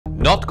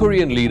North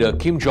Korean leader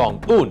Kim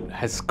Jong Un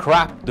has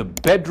scrapped the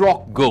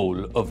bedrock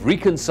goal of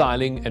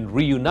reconciling and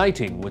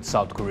reuniting with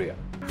South Korea.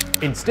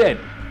 Instead,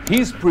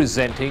 he's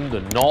presenting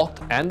the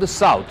North and the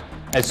South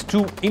as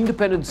two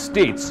independent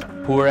states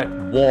who are at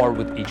war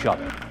with each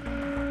other.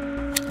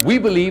 We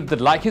believe that,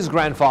 like his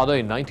grandfather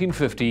in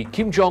 1950,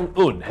 Kim Jong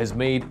Un has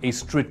made a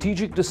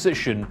strategic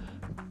decision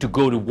to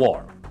go to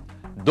war.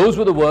 Those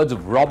were the words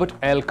of Robert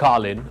L.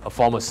 Carlin, a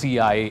former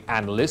CIA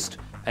analyst,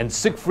 and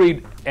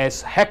Siegfried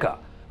S. Hecker,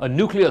 a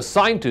nuclear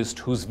scientist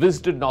who's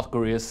visited North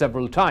Korea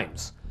several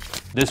times.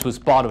 This was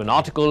part of an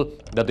article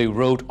that they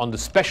wrote on the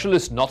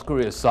specialist North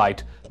Korea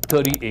site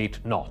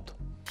 38 North.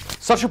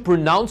 Such a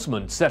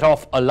pronouncement set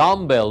off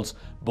alarm bells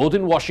both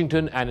in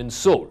Washington and in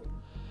Seoul.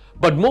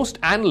 But most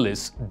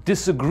analysts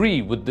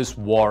disagree with this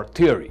war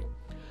theory.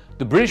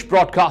 The British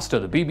broadcaster,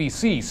 the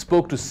BBC,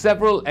 spoke to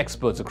several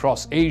experts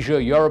across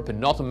Asia, Europe, and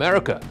North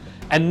America,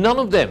 and none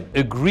of them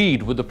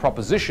agreed with the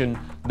proposition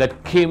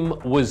that Kim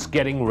was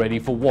getting ready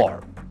for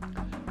war.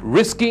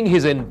 Risking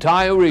his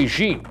entire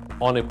regime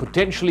on a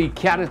potentially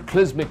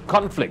cataclysmic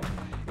conflict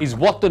is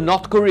what the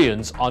North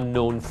Koreans are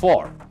known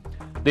for.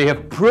 They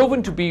have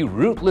proven to be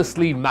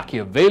ruthlessly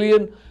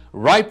Machiavellian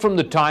right from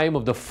the time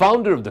of the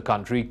founder of the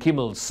country, Kim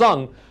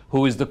Il-sung,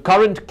 who is the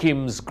current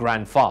Kim's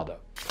grandfather.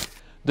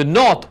 The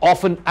North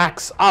often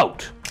acts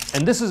out,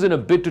 and this is in a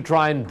bid to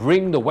try and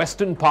bring the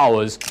Western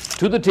powers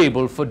to the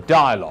table for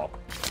dialogue.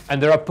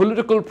 And there are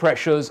political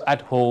pressures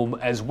at home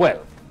as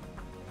well.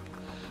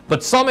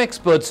 But some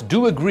experts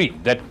do agree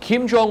that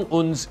Kim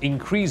Jong-un's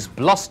increased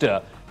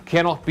bluster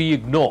cannot be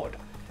ignored,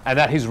 and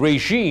that his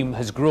regime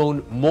has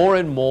grown more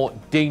and more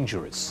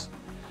dangerous.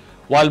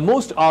 While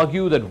most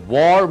argue that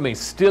war may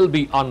still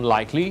be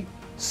unlikely,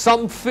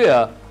 some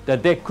fear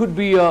that there could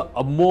be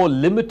a more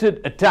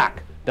limited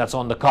attack that's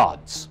on the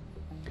cards.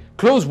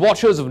 Close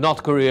watchers of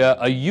North Korea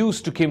are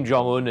used to Kim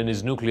Jong-un and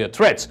his nuclear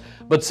threats,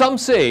 but some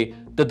say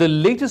that the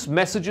latest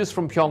messages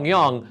from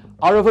Pyongyang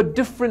are of a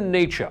different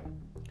nature.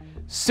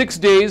 6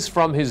 days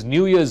from his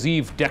New Year's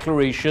Eve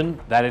declaration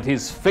that it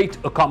is fait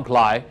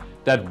accompli,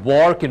 that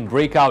war can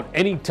break out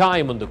any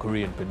time on the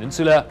Korean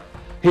peninsula,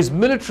 his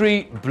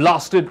military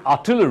blasted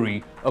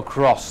artillery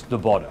across the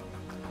border.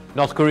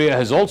 North Korea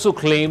has also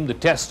claimed the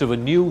test of a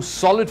new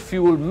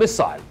solid-fuel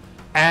missile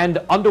and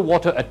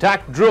underwater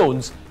attack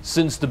drones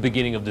since the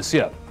beginning of this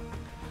year.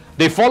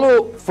 They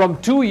follow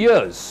from 2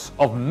 years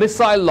of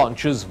missile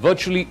launches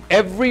virtually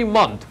every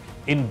month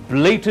in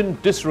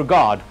blatant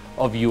disregard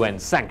of UN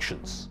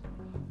sanctions.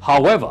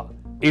 However,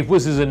 it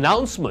was his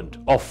announcement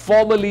of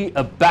formally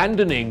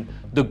abandoning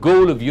the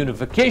goal of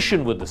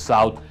unification with the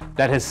South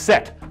that has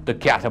set the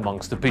cat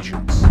amongst the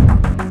pigeons.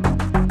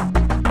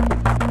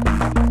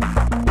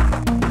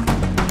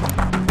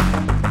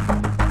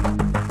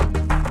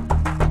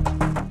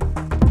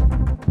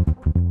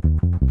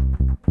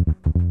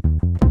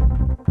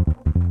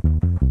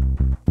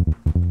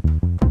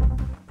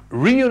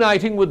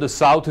 Reuniting with the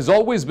South has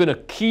always been a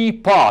key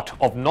part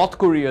of North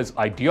Korea's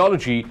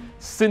ideology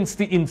since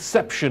the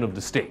inception of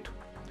the state.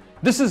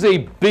 This is a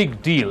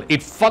big deal.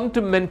 It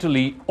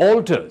fundamentally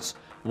alters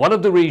one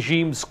of the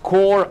regime's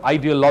core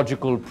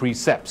ideological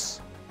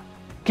precepts.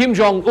 Kim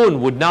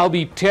Jong-un would now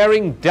be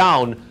tearing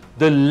down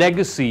the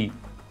legacy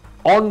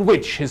on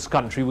which his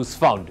country was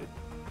founded,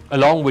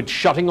 along with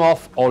shutting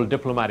off all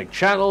diplomatic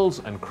channels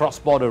and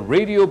cross-border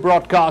radio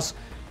broadcasts.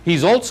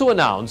 He's also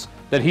announced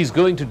that he's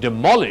going to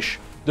demolish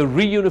the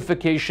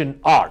reunification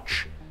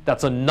arch.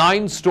 That's a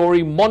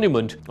 9-story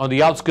monument on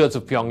the outskirts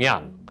of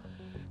Pyongyang.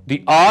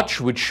 The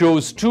arch, which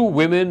shows two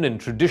women in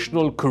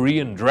traditional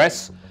Korean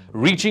dress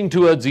reaching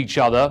towards each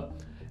other,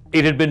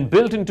 it had been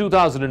built in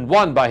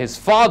 2001 by his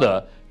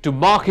father to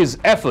mark his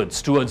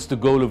efforts towards the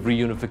goal of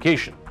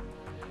reunification.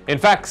 In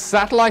fact,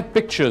 satellite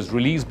pictures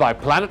released by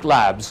Planet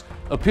Labs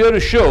appear to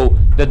show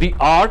that the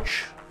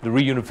arch, the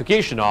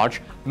reunification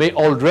arch, may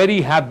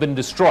already have been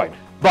destroyed.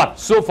 But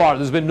so far,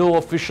 there's been no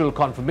official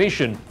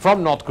confirmation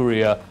from North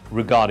Korea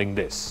regarding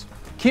this.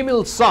 Kim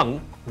Il-sung,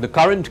 the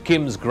current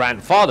Kim's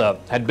grandfather,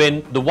 had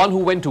been the one who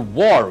went to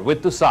war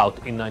with the South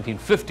in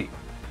 1950.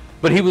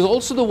 But he was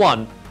also the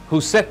one who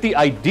set the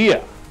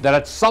idea that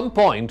at some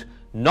point,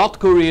 North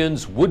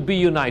Koreans would be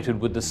united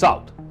with the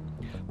South.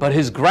 But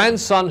his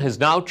grandson has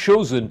now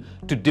chosen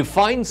to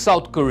define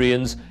South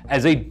Koreans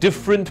as a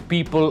different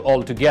people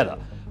altogether,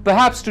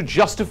 perhaps to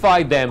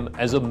justify them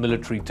as a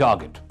military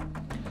target.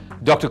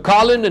 Dr.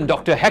 Carlin and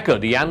Dr. Hecker,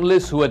 the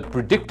analysts who had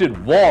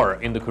predicted war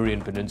in the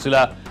Korean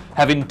peninsula,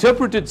 have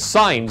interpreted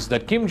signs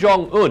that Kim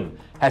Jong-un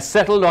has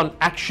settled on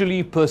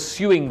actually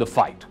pursuing the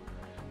fight.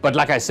 But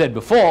like I said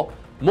before,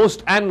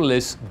 most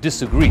analysts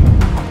disagree.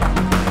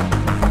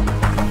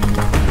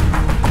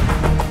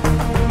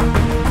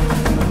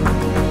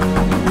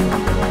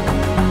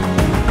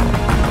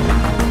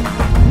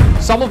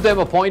 Some of them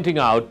are pointing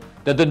out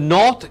that the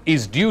North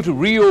is due to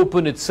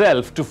reopen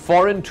itself to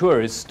foreign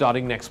tourists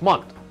starting next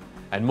month.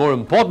 And more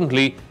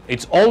importantly,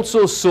 it's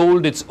also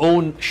sold its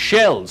own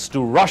shells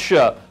to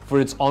Russia for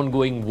its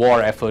ongoing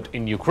war effort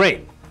in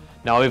Ukraine.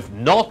 Now, if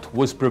North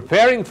was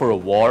preparing for a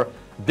war,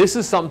 this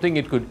is something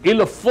it could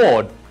ill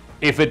afford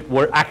if it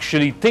were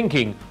actually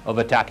thinking of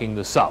attacking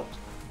the South.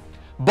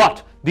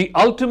 But the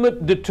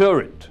ultimate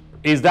deterrent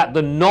is that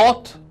the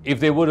North, if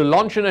they were to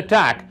launch an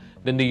attack,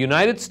 then the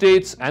United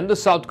States and the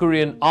South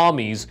Korean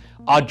armies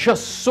are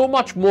just so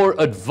much more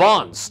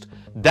advanced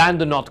than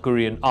the North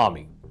Korean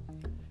army.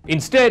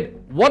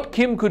 Instead, what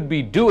Kim could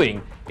be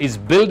doing is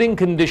building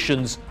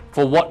conditions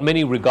for what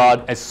many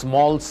regard as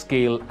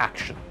small-scale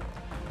action.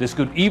 This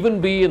could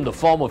even be in the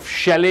form of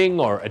shelling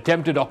or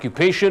attempted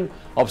occupation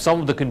of some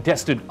of the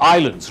contested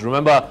islands.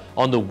 Remember,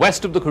 on the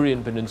west of the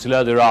Korean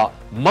peninsula, there are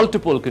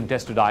multiple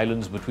contested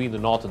islands between the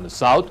North and the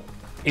South.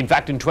 In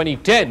fact, in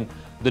 2010,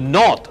 the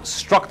North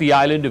struck the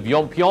island of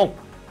Yeonpyeong,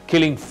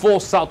 killing 4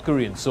 South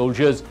Korean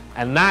soldiers,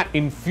 and that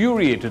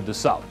infuriated the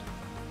South.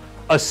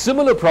 A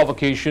similar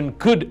provocation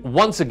could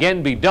once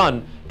again be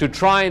done to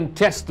try and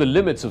test the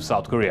limits of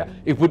South Korea.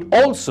 It would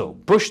also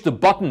push the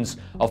buttons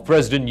of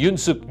President Yoon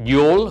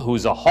Suk-yeol, who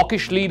is a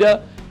hawkish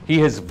leader. He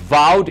has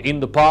vowed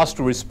in the past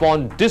to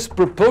respond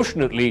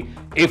disproportionately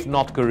if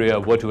North Korea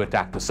were to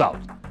attack the South.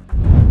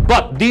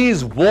 But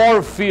these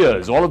war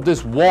fears, all of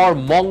this war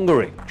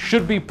mongering,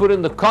 should be put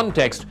in the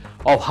context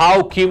of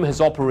how Kim has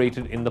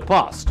operated in the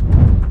past.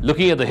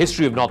 Looking at the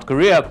history of North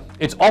Korea,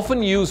 it's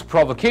often used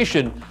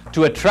provocation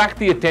to attract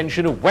the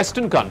attention of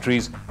Western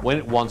countries when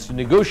it wants to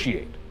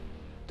negotiate.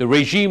 The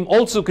regime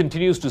also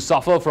continues to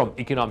suffer from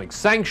economic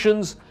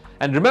sanctions,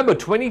 and remember,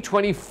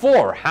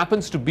 2024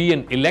 happens to be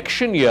an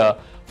election year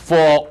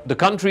for the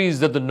countries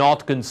that the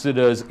North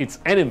considers its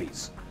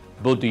enemies.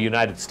 Both the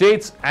United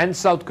States and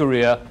South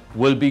Korea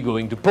will be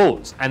going to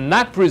polls, and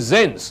that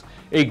presents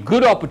a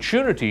good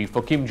opportunity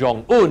for Kim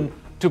Jong Un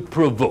to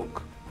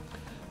provoke.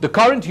 The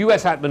current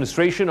US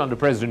administration under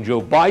President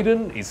Joe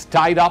Biden is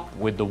tied up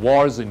with the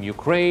wars in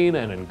Ukraine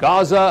and in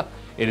Gaza.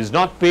 It has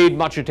not paid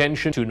much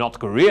attention to North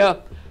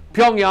Korea.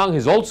 Pyongyang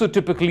has also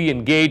typically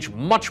engaged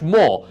much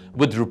more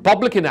with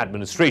Republican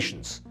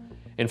administrations.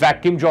 In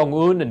fact, Kim Jong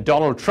Un and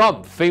Donald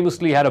Trump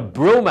famously had a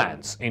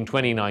bromance in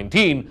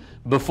 2019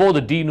 before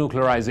the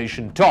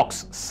denuclearization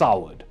talks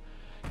soured.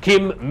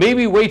 Kim may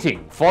be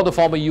waiting for the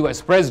former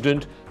US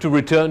president to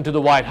return to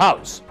the White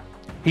House.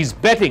 He's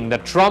betting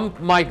that Trump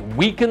might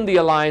weaken the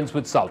alliance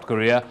with South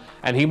Korea,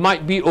 and he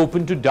might be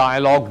open to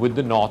dialogue with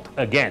the North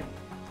again.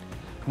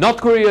 North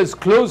Korea's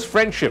close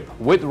friendship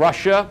with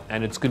Russia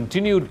and its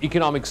continued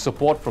economic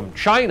support from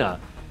China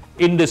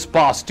in this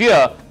past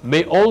year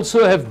may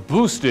also have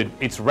boosted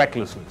its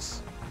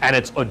recklessness and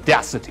its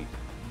audacity.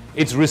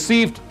 It's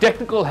received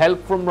technical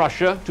help from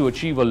Russia to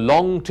achieve a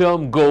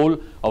long-term goal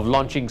of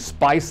launching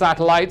spy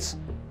satellites.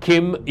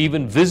 Kim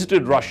even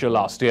visited Russia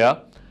last year.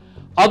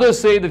 Others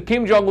say that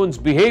Kim Jong-un's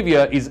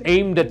behavior is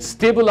aimed at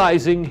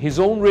stabilizing his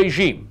own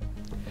regime.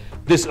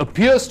 This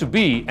appears to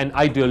be an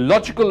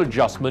ideological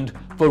adjustment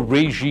for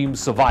regime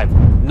survival.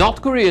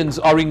 North Koreans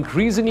are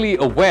increasingly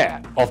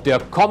aware of their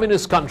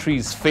communist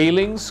country's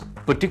failings,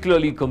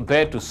 particularly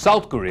compared to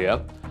South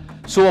Korea,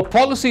 so a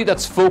policy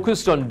that's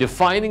focused on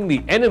defining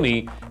the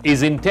enemy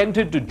is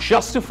intended to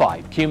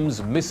justify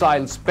Kim's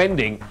missile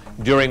spending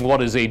during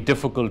what is a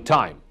difficult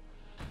time.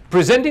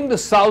 Presenting the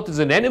South as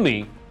an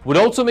enemy would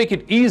also make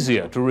it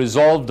easier to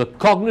resolve the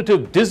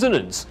cognitive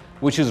dissonance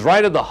which is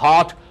right at the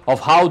heart of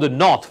how the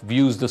North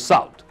views the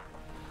South.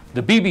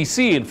 The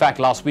BBC, in fact,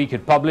 last week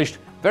had published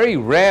very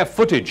rare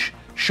footage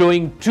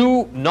showing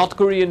 2 North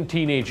Korean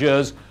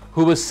teenagers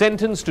who were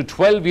sentenced to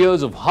 12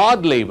 years of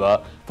hard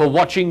labor for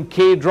watching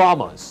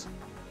K-dramas.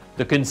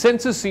 The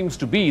consensus seems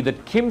to be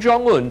that Kim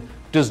Jong-un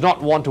does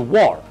not want a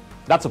war.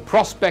 That's a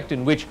prospect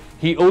in which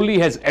he only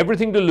has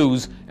everything to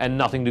lose and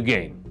nothing to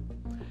gain.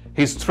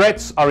 His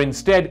threats are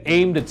instead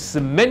aimed at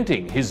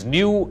cementing his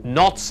new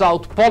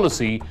North-South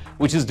policy,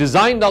 which is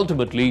designed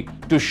ultimately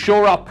to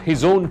shore up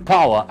his own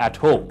power at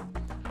home.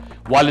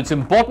 While it's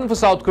important for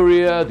South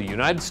Korea, the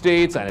United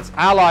States, and its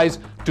allies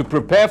to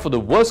prepare for the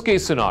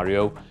worst-case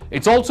scenario,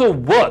 it's also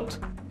worth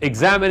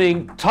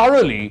examining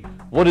thoroughly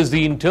what is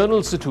the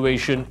internal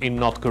situation in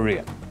North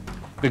Korea.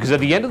 Because at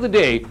the end of the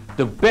day,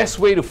 the best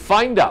way to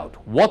find out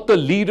what the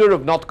leader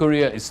of North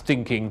Korea is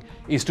thinking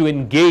is to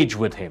engage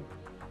with him.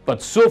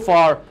 But so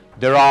far,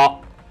 there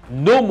are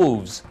no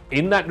moves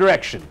in that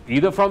direction,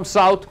 either from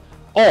South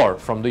or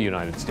from the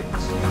United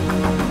States.